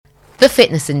The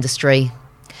fitness industry.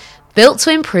 Built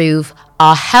to improve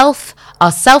our health,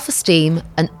 our self-esteem,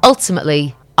 and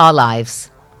ultimately our lives.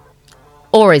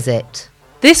 Or is it?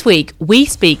 This week, we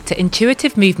speak to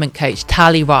intuitive movement coach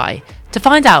Tali Rai to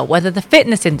find out whether the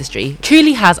fitness industry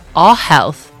truly has our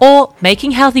health or making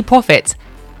healthy profits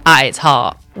at its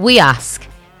heart. We ask,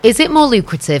 is it more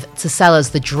lucrative to sell us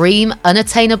the dream,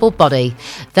 unattainable body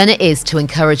than it is to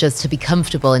encourage us to be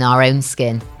comfortable in our own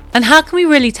skin? And how can we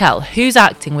really tell who's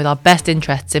acting with our best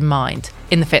interests in mind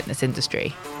in the fitness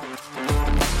industry?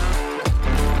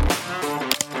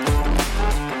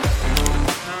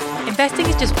 Investing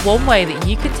is just one way that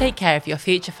you can take care of your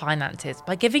future finances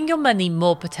by giving your money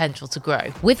more potential to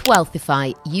grow. With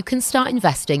Wealthify, you can start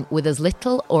investing with as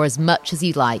little or as much as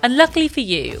you like. And luckily for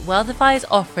you, Wealthify is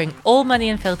offering all Money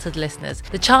Unfiltered listeners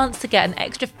the chance to get an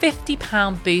extra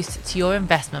 £50 boost to your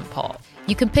investment pot.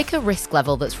 You can pick a risk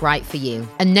level that's right for you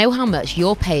and know how much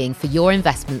you're paying for your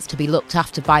investments to be looked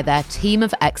after by their team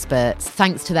of experts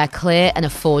thanks to their clear and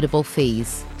affordable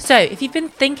fees. So if you've been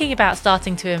thinking about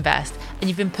starting to invest and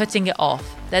you've been putting it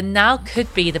off, then now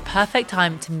could be the perfect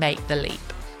time to make the leap.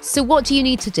 So what do you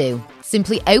need to do?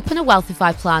 Simply open a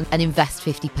Wealthify plan and invest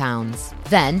 £50.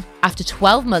 Then, after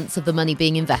 12 months of the money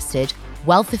being invested,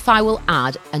 Wealthify will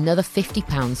add another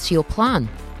 £50 to your plan.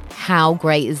 How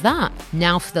great is that?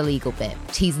 Now for the legal bit.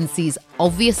 T's and C's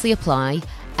obviously apply,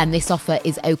 and this offer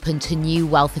is open to new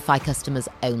Wealthify customers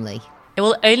only. It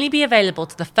will only be available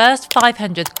to the first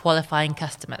 500 qualifying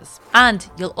customers. And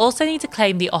you'll also need to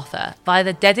claim the offer via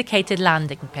the dedicated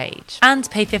landing page and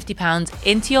pay £50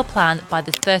 into your plan by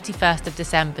the 31st of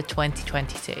December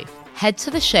 2022. Head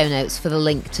to the show notes for the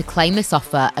link to claim this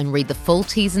offer and read the full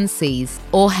T's and C's,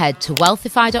 or head to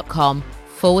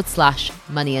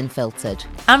wealthify.com/money unfiltered.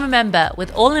 And remember,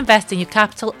 with all investing, your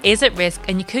capital is at risk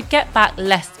and you could get back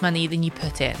less money than you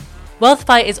put in.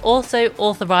 Wealthify is also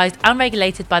authorised and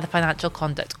regulated by the Financial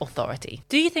Conduct Authority.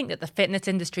 Do you think that the fitness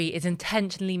industry is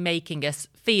intentionally making us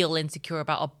feel insecure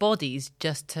about our bodies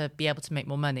just to be able to make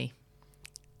more money?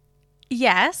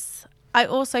 Yes. I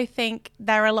also think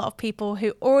there are a lot of people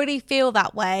who already feel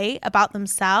that way about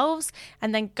themselves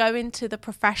and then go into the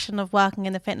profession of working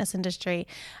in the fitness industry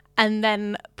and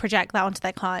then project that onto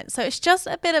their clients. So it's just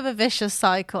a bit of a vicious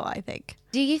cycle, I think.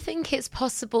 Do you think it's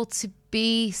possible to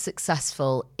be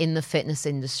successful in the fitness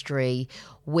industry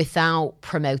without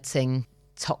promoting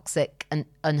toxic and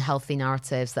unhealthy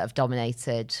narratives that have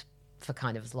dominated for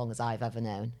kind of as long as I've ever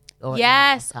known?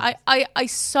 Yes, I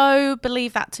so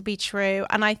believe that to be true.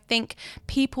 And I think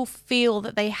people feel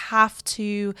that they have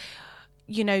to,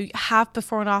 have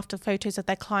before and after photos of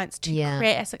their clients to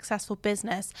create a successful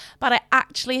business. But I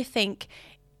actually think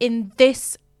in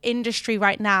this industry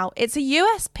right now, it's a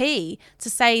USP to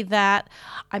say that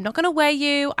I'm not going to wear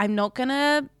you, I'm not going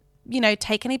to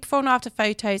take any before and after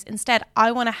photos. Instead,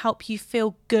 I want to help you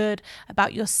feel good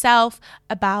about yourself,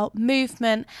 about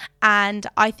movement, and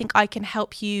I think I can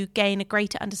help you gain a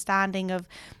greater understanding of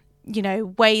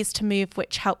ways to move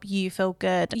which help you feel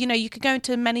good. You could go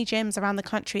into many gyms around the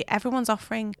country. Everyone's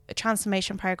offering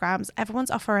transformation programs.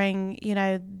 Everyone's offering,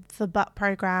 the butt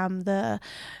program,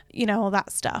 all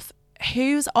that stuff.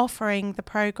 Who's offering the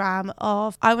program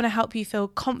of, I want to help you feel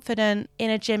confident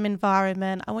in a gym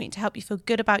environment. I want you to help you feel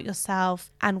good about yourself.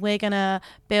 And we're going to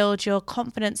build your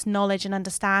confidence, knowledge and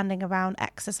understanding around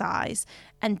exercise.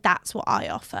 And that's what I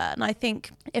offer. And I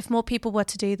think if more people were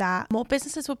to do that, more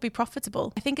businesses would be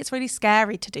profitable. I think it's really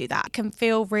scary to do that. It can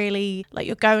feel really like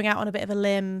you're going out on a bit of a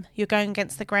limb, you're going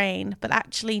against the grain, but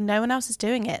actually no one else is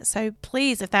doing it. So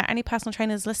please, if there are any personal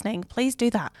trainers listening, please do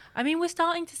that. I mean, we're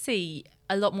starting to see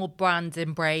a lot more brands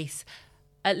embrace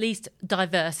at least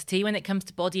diversity when it comes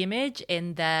to body image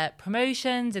in their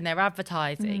promotions, in their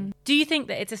advertising. Do you think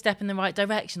that it's a step in the right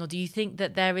direction, or do you think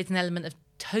that there is an element of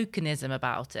tokenism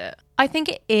about it? I think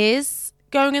it is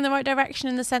going in the right direction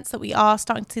in the sense that we are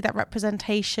starting to see that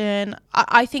representation.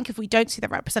 I think if we don't see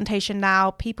that representation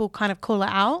now, people kind of call it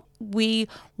out. We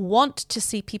want to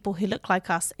see people who look like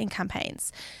us in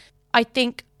campaigns. I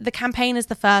think the campaign is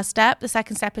the first step. The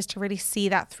second step is to really see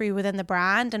that through within the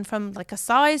brand. And from like a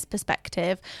size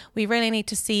perspective, we really need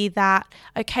to see that,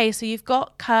 okay, so you've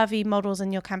got curvy models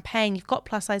in your campaign, you've got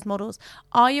plus size models.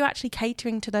 Are you actually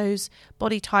catering to those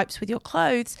body types with your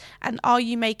clothes? And are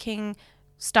you making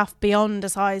stuff beyond a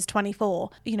size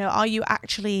 24? Are you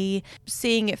actually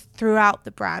seeing it throughout the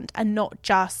brand and not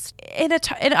just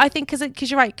I think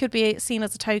because you're right, it could be seen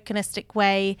as a tokenistic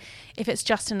way if it's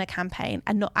just in a campaign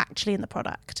and not actually in the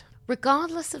product.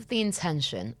 Regardless of the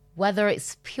intention, whether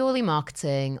it's purely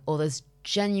marketing or there's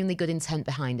genuinely good intent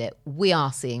behind it, we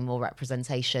are seeing more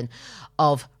representation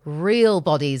of real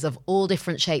bodies of all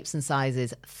different shapes and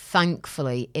sizes,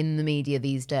 thankfully, in the media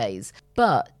these days.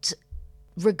 But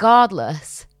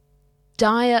regardless,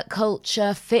 diet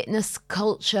culture, fitness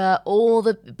culture, all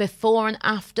the before and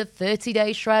after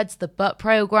 30-day shreds, the butt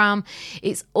program,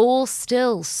 it's all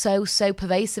still so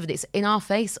pervasive, and it's in our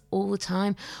face all the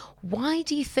time. Why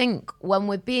do you think when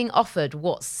we're being offered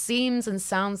what seems and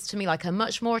sounds to me like a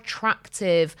much more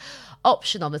attractive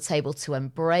option on the table to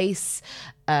embrace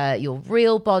your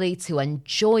real body, to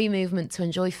enjoy movement, to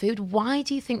enjoy food, why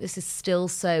do you think this is still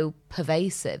so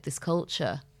pervasive, this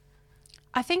culture?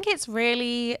 I think it's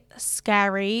really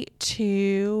scary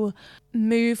to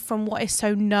move from what is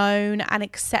so known and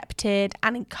accepted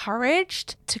and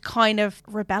encouraged to kind of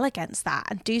rebel against that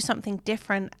and do something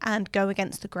different and go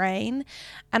against the grain.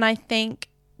 And I think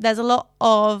there's a lot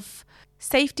of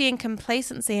safety and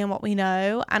complacency in what we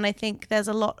know. And I think there's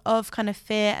a lot of kind of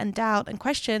fear and doubt and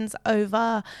questions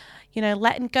over, you know,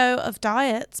 letting go of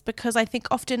diets, because I think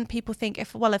often people think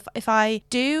if I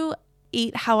do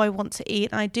eat how I want to eat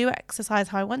and I do exercise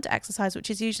how I want to exercise, which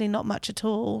is usually not much at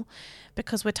all,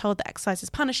 because we're told that exercise is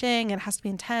punishing and it has to be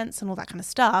intense and all that kind of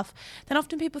stuff, then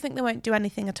often people think they won't do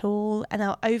anything at all and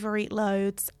they'll overeat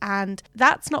loads. And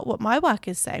that's not what my work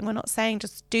is saying. We're not saying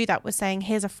just do that. We're saying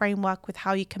here's a framework with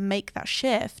how you can make that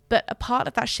shift. But a part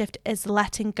of that shift is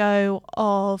letting go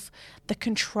of the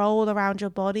control around your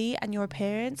body and your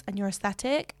appearance and your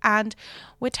aesthetic. And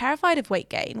we're terrified of weight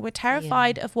gain. We're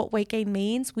terrified of what weight gain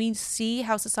means. We see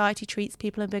how society treats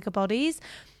people in bigger bodies,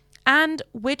 and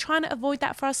we're trying to avoid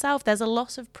that for ourselves. There's a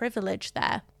loss of privilege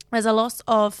there. There's a loss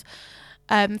of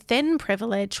thin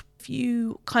privilege. If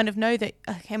you kind of know that,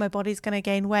 okay, my body's going to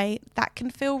gain weight, that can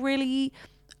feel really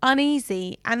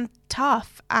uneasy and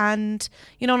tough. And,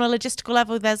 you know, on a logistical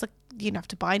level, you have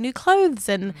to buy new clothes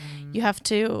and you have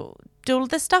to do all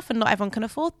this stuff, and not everyone can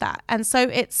afford that. And so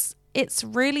it's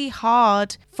really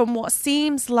hard from what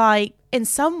seems like, in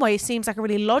some ways, seems like a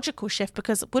really logical shift,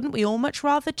 because wouldn't we all much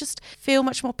rather just feel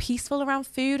much more peaceful around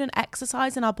food and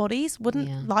exercise in our bodies?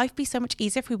 Wouldn't life be so much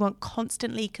easier if we weren't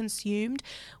constantly consumed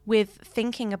with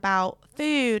thinking about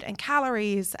food and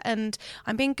calories and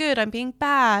I'm being good, I'm being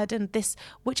bad, and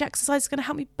which exercise is going to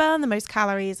help me burn the most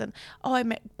calories, and I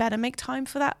better make time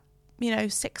for that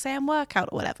 6 a.m. workout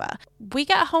or whatever. We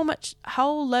get a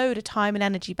whole load of time and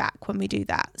energy back when we do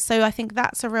that. So I think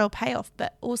that's a real payoff.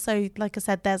 But also, like I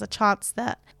said, there's a chance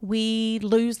that we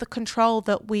lose the control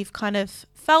that we've kind of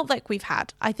felt like we've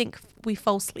had. I think we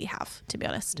falsely have, to be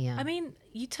honest. Yeah. I mean,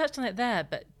 you touched on it there,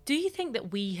 but do you think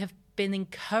that we have been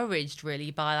encouraged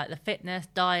really by like the fitness,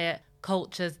 diet,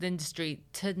 cultures, and industry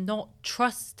to not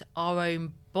trust our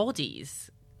own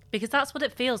bodies? Because that's what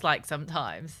it feels like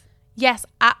sometimes. Yes,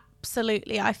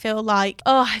 absolutely. I feel like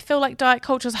diet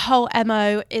culture's whole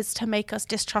MO is to make us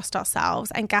distrust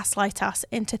ourselves and gaslight us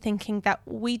into thinking that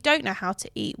we don't know how to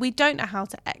eat, we don't know how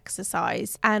to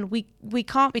exercise, and we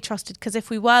can't be trusted, because if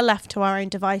we were left to our own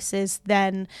devices,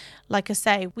 then, like I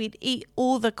say, we'd eat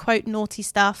all the quote naughty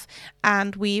stuff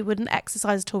and we wouldn't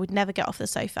exercise at all. We'd never get off the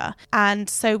sofa. And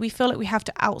so we feel like we have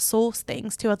to outsource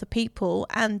things to other people,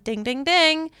 and ding, ding,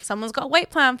 ding, someone's got a weight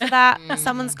plan for that.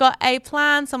 Someone's got a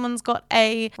plan, someone's got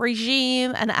a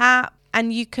regime, an app,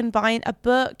 and you can buy a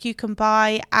book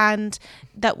and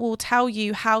that will tell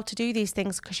you how to do these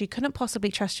things, because you couldn't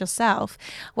possibly trust yourself.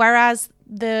 Whereas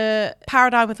the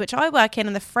paradigm with which I work in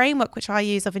and the framework which I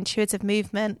use of intuitive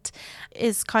movement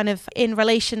is kind of in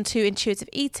relation to intuitive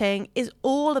eating, is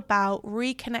all about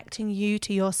reconnecting you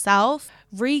to yourself,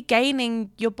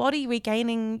 regaining your body,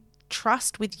 regaining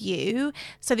trust with you,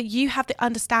 so that you have the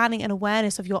understanding and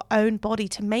awareness of your own body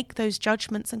to make those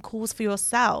judgments and calls for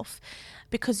yourself,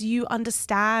 because you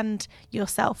understand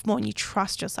yourself more and you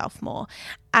trust yourself more.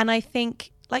 And I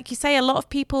think, like you say, a lot of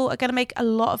people are going to make a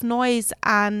lot of noise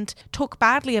and talk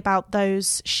badly about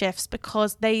those shifts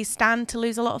because they stand to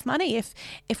lose a lot of money.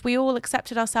 If we all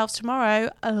accepted ourselves tomorrow,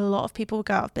 a lot of people would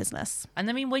go out of business. And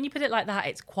I mean, when you put it like that,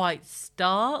 it's quite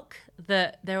stark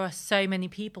that there are so many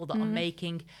people that are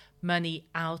making money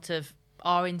out of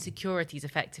our insecurities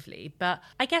effectively. But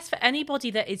I guess for anybody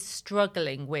that is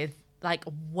struggling with, like,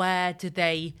 where do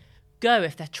they go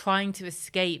if they're trying to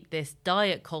escape this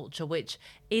diet culture, which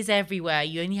is everywhere?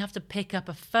 You only have to pick up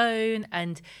a phone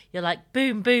and you're like,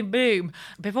 boom, boom, boom,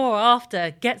 before or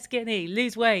after, get skinny,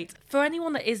 lose weight. For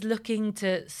anyone that is looking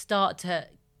to start to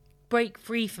break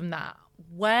free from that,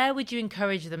 where would you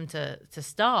encourage them to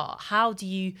start? How do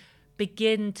you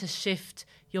begin to shift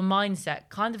your mindset,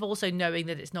 kind of also knowing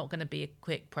that it's not going to be a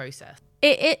quick process?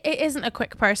 It isn't a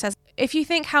quick process. If you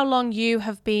think how long you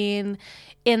have been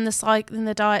in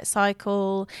the diet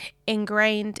cycle,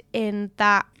 ingrained in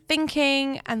that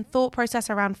thinking and thought process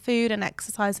around food and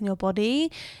exercise in your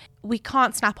body, we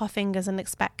can't snap our fingers and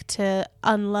expect to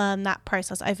unlearn that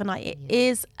process overnight. It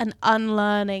is an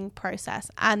unlearning process.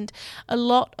 And a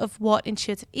lot of what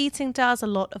intuitive eating does, a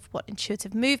lot of what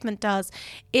intuitive movement does,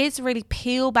 is really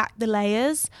peel back the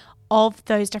layers of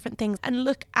those different things and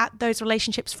look at those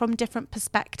relationships from different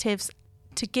perspectives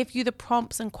to give you the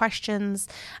prompts and questions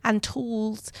and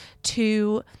tools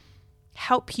to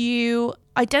help you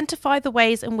identify the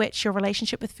ways in which your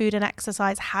relationship with food and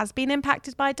exercise has been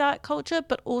impacted by diet culture,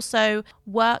 but also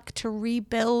work to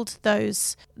rebuild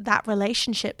that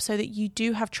relationship so that you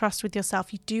do have trust with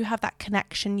yourself, you do have that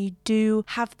connection, you do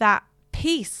have that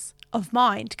peace of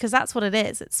mind, because that's what it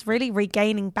is. It's really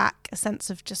regaining back a sense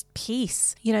of just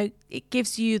peace. You know, it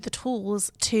gives you the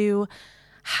tools to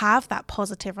have that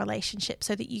positive relationship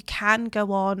so that you can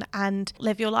go on and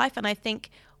live your life. And I think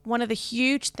one of the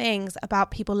huge things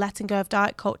about people letting go of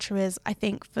diet culture is, I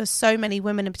think for so many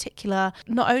women in particular,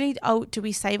 not only do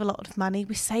we save a lot of money,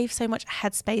 we save so much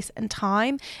headspace and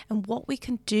time, and what we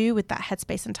can do with that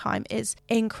headspace and time is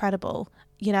incredible.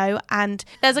 You know, and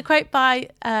there's a quote by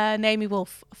Naomi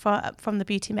Wolf from The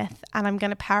Beauty Myth, and I'm going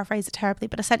to paraphrase it terribly,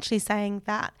 but essentially saying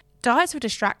that diets are a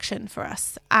distraction for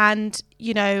us. And,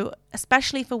 you know,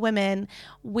 especially for women,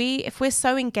 if we're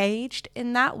so engaged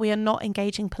in that, we are not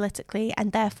engaging politically,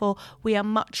 and therefore we are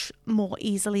much more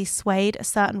easily swayed a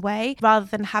certain way rather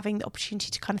than having the opportunity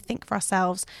to kind of think for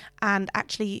ourselves and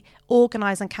actually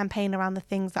organize and campaign around the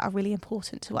things that are really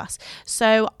important to us.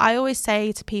 So I always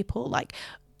say to people, like,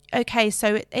 okay,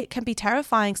 so it can be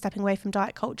terrifying stepping away from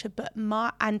diet culture, but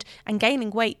and gaining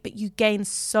weight, but you gain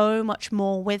so much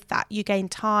more with that. You gain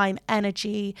time,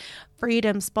 energy,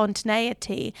 freedom,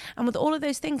 spontaneity. And with all of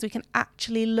those things, we can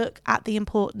actually look at the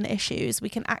important issues. We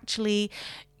can actually,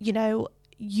 you know,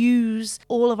 use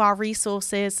all of our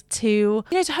resources to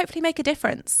hopefully make a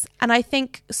difference. And I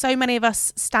think so many of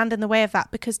us stand in the way of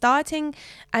that because dieting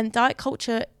and diet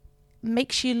culture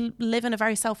makes you live in a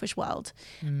very selfish world.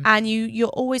 And you're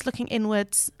always looking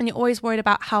inwards and you're always worried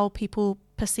about how people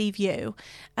perceive you.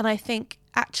 And I think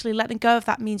actually letting go of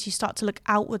that means you start to look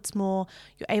outwards more.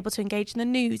 You're able to engage in the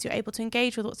news, you're able to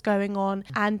engage with what's going on,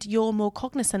 and you're more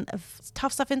cognizant of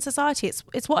tough stuff in society.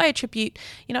 It's what I attribute,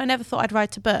 I never thought I'd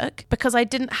write a book because I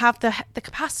didn't have the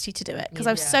capacity to do it because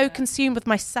I was so consumed with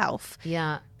myself.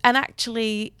 And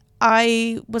actually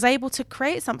I was able to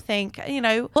create something,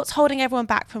 what's holding everyone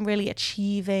back from really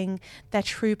achieving their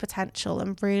true potential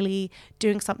and really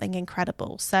doing something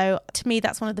incredible. So to me,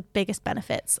 that's one of the biggest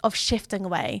benefits of shifting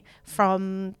away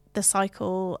from the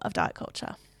cycle of diet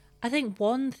culture. I think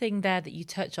one thing there that you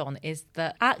touch on is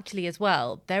that actually as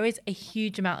well, there is a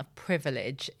huge amount of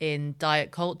privilege in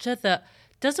diet culture that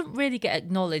doesn't really get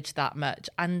acknowledged that much.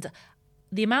 And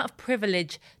the amount of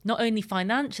privilege, not only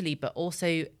financially, but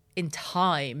also in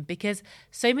time, because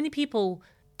so many people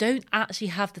don't actually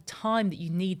have the time that you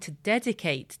need to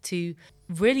dedicate to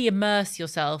really immerse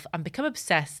yourself and become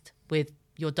obsessed with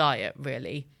your diet,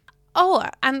 really. Oh,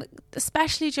 and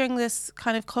especially during this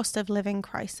kind of cost of living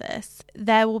crisis,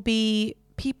 there will be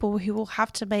people who will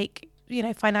have to make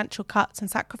financial cuts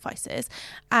and sacrifices,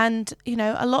 and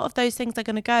a lot of those things are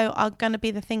going to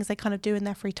be the things they kind of do in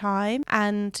their free time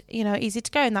and easy to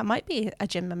go, and that might be a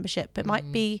gym membership, it might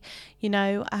be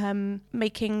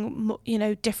making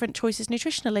different choices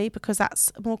nutritionally because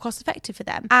that's more cost effective for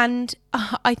them. And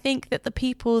I think that the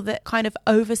people that kind of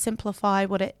oversimplify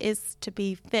what it is to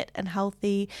be fit and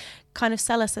healthy kind of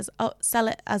sell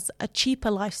it as a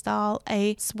cheaper lifestyle.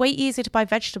 It's way easier to buy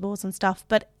vegetables and stuff,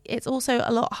 but it's also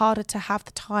a lot harder to have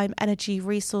the time, energy,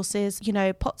 resources,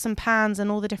 pots and pans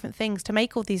and all the different things to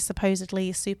make all these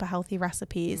supposedly super healthy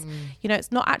recipes.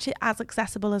 It's not actually as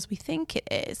accessible as we think it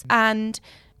is. And,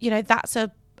 that's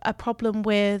a problem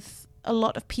with a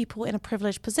lot of people in a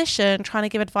privileged position trying to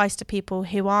give advice to people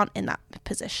who aren't in that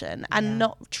position and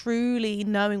not truly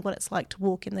knowing what it's like to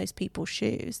walk in those people's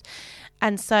shoes.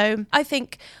 And so I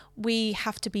think we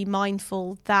have to be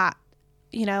mindful that,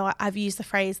 I've used the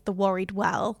phrase the worried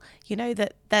well,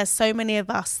 that there's so many of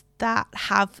us that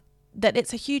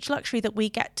it's a huge luxury that we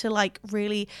get to like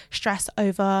really stress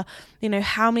over,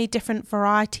 how many different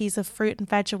varieties of fruit and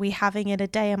veg are we having in a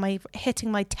day? Am I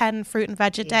hitting my 10 fruit and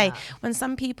veg a day? When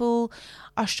some people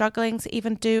are struggling to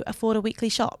even afford a weekly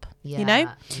shop,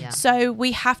 So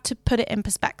we have to put it in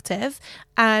perspective.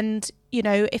 And you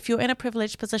know, if you're in a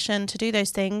privileged position to do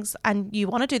those things and you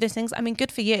want to do those things, I mean,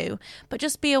 good for you. But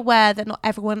just be aware that not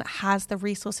everyone has the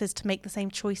resources to make the same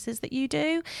choices that you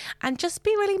do. And just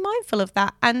be really mindful of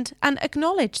that and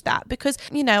acknowledge that, because,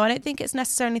 you know, I don't think it's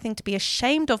necessarily anything to be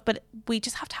ashamed of, but we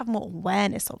just have to have more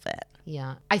awareness of it.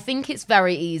 Yeah, I think it's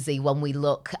very easy when we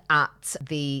look at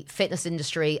the fitness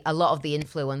industry, a lot of the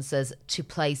influencers, to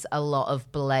place a lot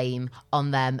of blame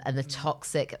on them and the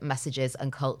toxic messages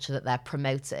and culture that they're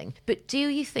promoting. But do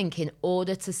you think in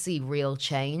order to see real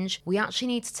change, we actually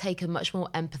need to take a much more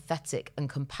empathetic and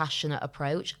compassionate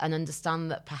approach and understand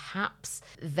that perhaps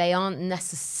they aren't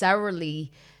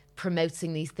necessarily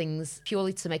promoting these things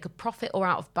purely to make a profit or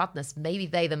out of badness? Maybe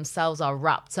they themselves are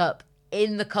wrapped up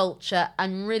in the culture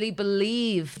and really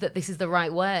believe that this is the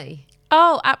right way.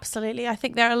 Oh, absolutely. I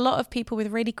think there are a lot of people with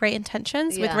really great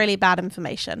intentions with really bad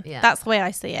information. Yeah. That's the way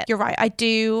I see it. You're right. I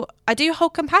do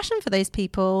hold compassion for those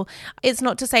people. It's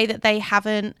not to say that they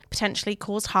haven't potentially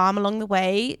caused harm along the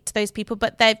way to those people,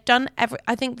 but they've done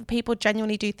I think people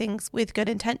genuinely do things with good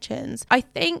intentions. I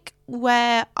think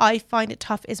where I find it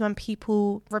tough is when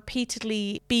people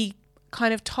repeatedly be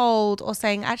kind of told or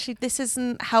saying, actually, this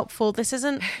isn't helpful, this is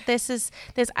this,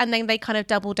 and then they kind of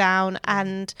double down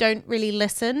and don't really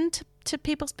listen to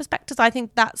people's perspectives. I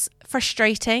think that's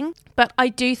frustrating, but I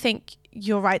do think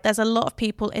you're right. There's a lot of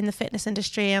people in the fitness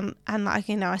industry, and like,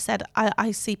 you know, I said,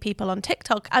 I see people on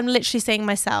TikTok. I'm literally seeing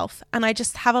myself, and I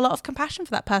just have a lot of compassion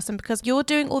for that person, because you're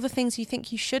doing all the things you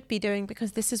think you should be doing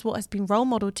because this is what has been role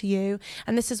modeled to you.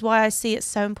 And this is why I see it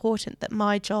so important that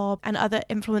my job and other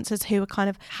influencers who are kind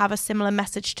of have a similar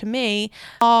message to me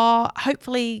are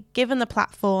hopefully given the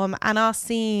platform and are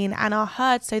seen and are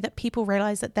heard, so that people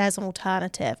realize that there's an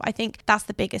alternative. I think that's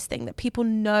the biggest thing, that people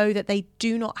know that they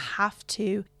do not have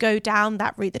to go down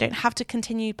that route. They don't have to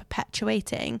continue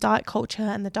perpetuating diet culture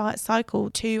and the diet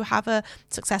cycle to have a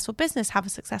successful business, have a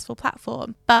successful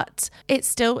platform. But it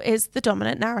still is the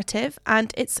dominant narrative,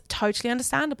 and it's totally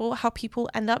understandable how people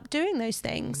end up doing those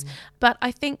things. But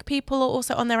I think people are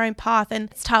also on their own path,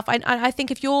 and it's tough. I think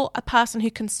if you're a person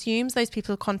who consumes those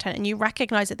people's content and you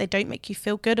recognize that they don't make you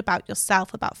feel good about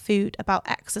yourself, about food, about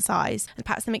exercise, and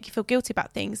perhaps they make you feel guilty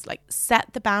about things, like,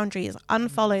 set the boundaries,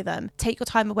 unfollow them, take your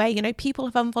time away. You know, people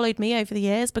have unfollowed me over the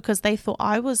years because they thought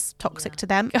I was toxic to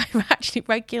them. I actually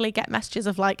regularly get messages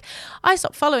of like, I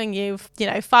stopped following you,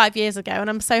 5 years ago, and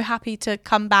I'm so happy to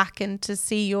come back and to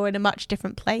see you're in a much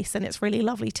different place, and it's really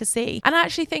lovely to see. And I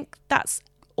actually think that's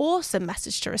awesome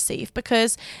message to receive,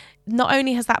 because not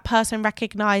only has that person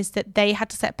recognized that they had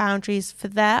to set boundaries for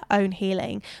their own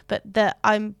healing, but that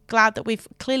I'm glad that we've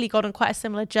clearly gone on quite a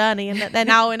similar journey, and that they're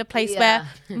now in a place where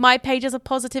my page is a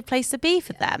positive place to be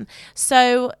for them.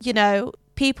 So,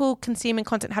 people consuming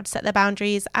content have to set their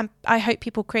boundaries, and I hope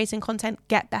people creating content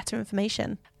get better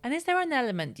information. And is there an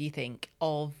element, do you think,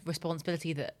 of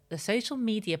responsibility that the social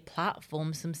media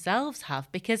platforms themselves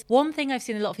have? Because one thing I've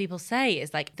seen a lot of people say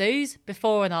is like those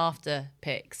before and after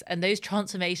pics and those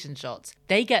transformation shots,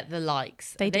 they get the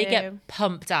likes. They get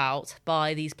pumped out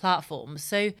by these platforms.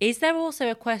 So is there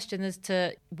also a question as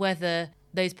to whether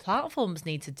those platforms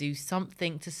need to do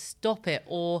something to stop it,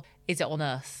 or is it on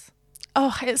us?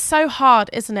 Oh, it's so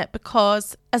hard, isn't it?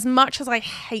 Because as much as I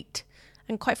hate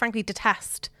and quite frankly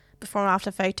detest before and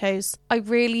after photos, I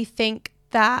really think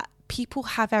that people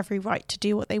have every right to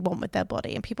do what they want with their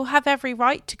body, and people have every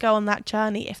right to go on that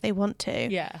journey if they want to.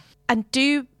 Yeah. And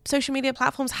do social media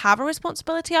platforms have a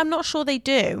responsibility? I'm not sure they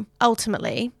do,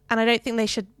 ultimately. And I don't think they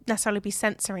should necessarily be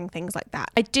censoring things like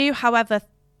that. I do, however,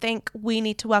 think we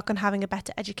need to work on having a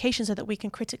better education so that we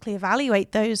can critically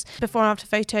evaluate those before and after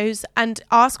photos and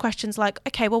ask questions like,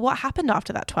 okay, well, what happened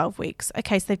after that 12 weeks?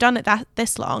 Okay, so they've done it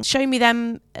this long. Show me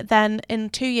them then in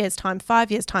 2 years' time,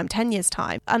 5 years' time, 10 years'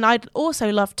 time. And I'd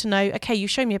also love to know, okay, you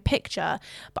show me a picture,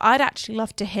 but I'd actually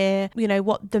love to hear,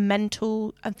 what the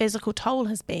mental and physical toll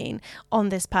has been on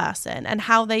this person and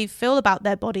how they feel about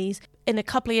their bodies in a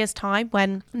couple of years' time,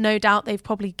 when no doubt they've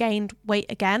probably gained weight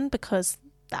again, because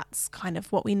that's kind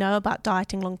of what we know about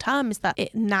dieting long term, is that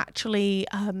it naturally,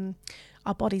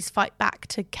 our bodies fight back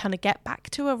to kind of get back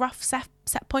to a rough set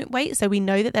point weight. So we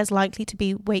know that there's likely to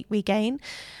be weight regain.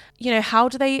 How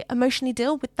do they emotionally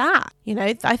deal with that?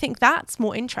 I think that's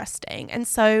more interesting. And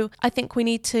so I think we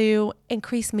need to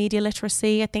increase media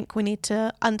literacy. I think we need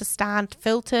to understand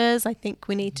filters. I think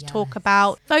we need to talk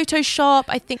about Photoshop.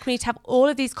 I think we need to have all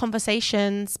of these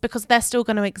conversations because they're still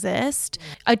going to exist.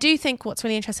 I do think what's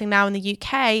really interesting now in the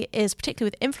UK is,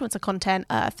 particularly with influencer content,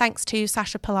 thanks to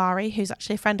Sasha Polari, who's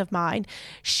actually a friend of mine,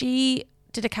 she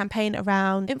did a campaign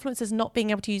around influencers not being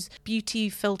able to use beauty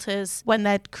filters when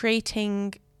they're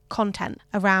creating content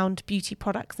around beauty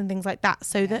products and things like that,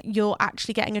 so that you're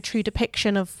actually getting a true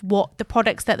depiction of what the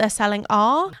products that they're selling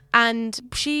are. And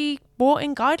she brought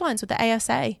in guidelines with the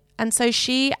ASA. And so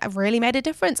she really made a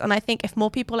difference. And I think if more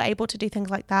people are able to do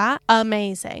things like that,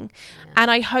 amazing. Yeah.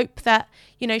 And I hope that,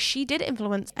 you know, she did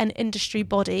influence an industry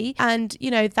body. And,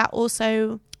 you know, that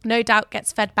also no doubt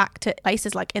gets fed back to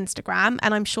places like Instagram.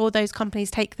 And I'm sure those companies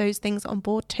take those things on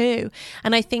board too.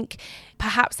 And I think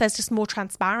perhaps there's just more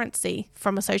transparency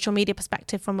from a social media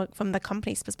perspective, from the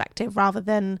company's perspective, rather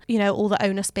than, you know, all the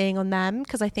onus being on them.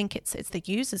 Because I think it's the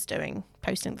users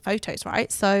posting the photos,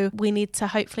 right? So we need to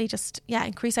hopefully just,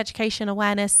 increase education,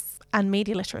 awareness and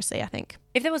media literacy, I think.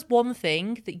 If there was one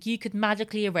thing that you could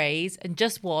magically erase, and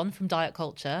just one, from diet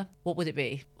culture, what would it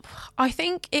be? I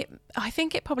think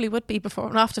it probably would be before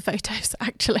and after photos,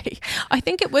 actually. I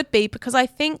think it would be, because I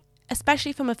think,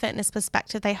 especially from a fitness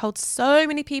perspective, they hold so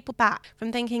many people back from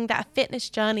thinking that a fitness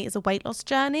journey is a weight loss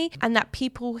journey, and that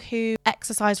people who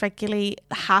exercise regularly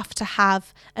have to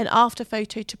have an after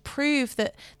photo to prove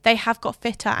that they have got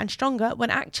fitter and stronger, when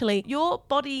actually your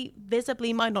body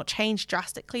visibly might not change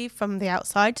drastically from the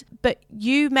outside, but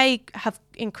you may have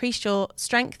increased your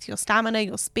strength, your stamina,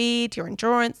 your speed, your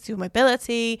endurance, your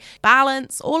mobility,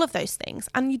 balance, all of those things.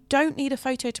 And you don't need a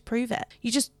photo to prove it.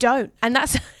 You just don't. And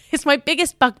that's it's my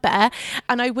biggest bugbear.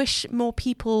 And I wish more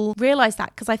people realize that,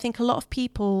 because I think a lot of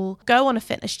people go on a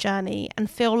fitness journey and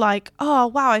feel like, oh,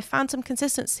 wow, I found some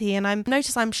consistency and I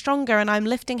notice I'm stronger and I'm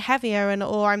lifting heavier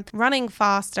or I'm running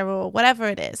faster or whatever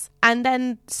it is. And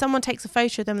then someone takes a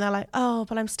photo of them and they're like, oh,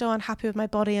 but I'm still unhappy with my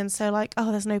body. And so like,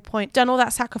 oh, there's no point. Done all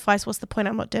that sacrifice. What's the point?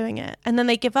 I'm not doing it. And then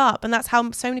they give up. And that's how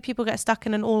so many people get stuck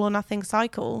in an all or nothing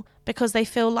cycle, because they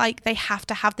feel like they have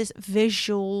to have this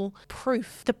visual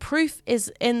proof. The proof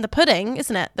is in the pudding,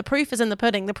 isn't it? The proof is in the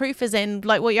pudding. The proof is in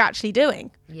like what you're actually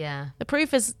doing. Yeah. The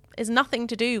proof is nothing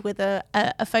to do with a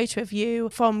photo of you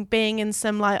from being in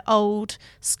some like old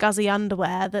scuzzy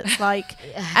underwear that's like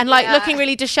and like looking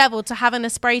really disheveled, to having a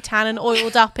spray tan and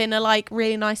oiled up in a like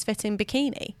really nice fitting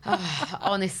bikini.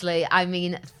 Honestly, I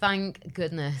mean, thank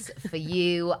goodness for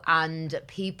you and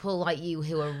people like you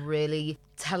who are really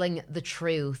telling the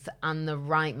truth and the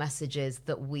right messages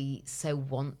that we so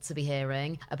want to be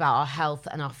hearing about our health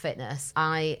and our fitness.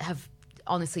 I have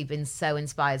honestly been so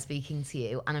inspired speaking to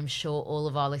you, and I'm sure all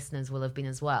of our listeners will have been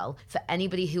as well. For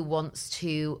anybody who wants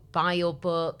to buy your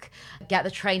book, get the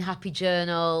Train Happy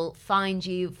journal, find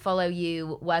you, follow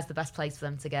you, where's the best place for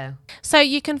them to go? So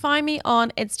you can find me on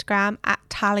Instagram at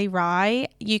Tally Rye.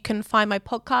 You can find my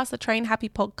podcast, the Train Happy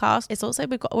Podcast.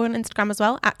 We're on Instagram as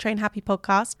well at Train Happy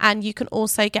Podcast. And you can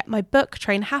also get my book,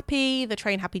 Train Happy, the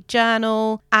Train Happy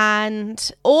journal,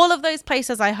 and all of those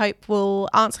places I hope will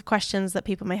answer questions that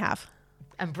people may have.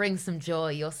 And bring some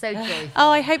joy. You're so joyful.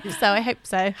 Oh, I hope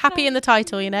so. Happy in the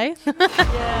title, you know?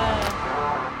 Yeah.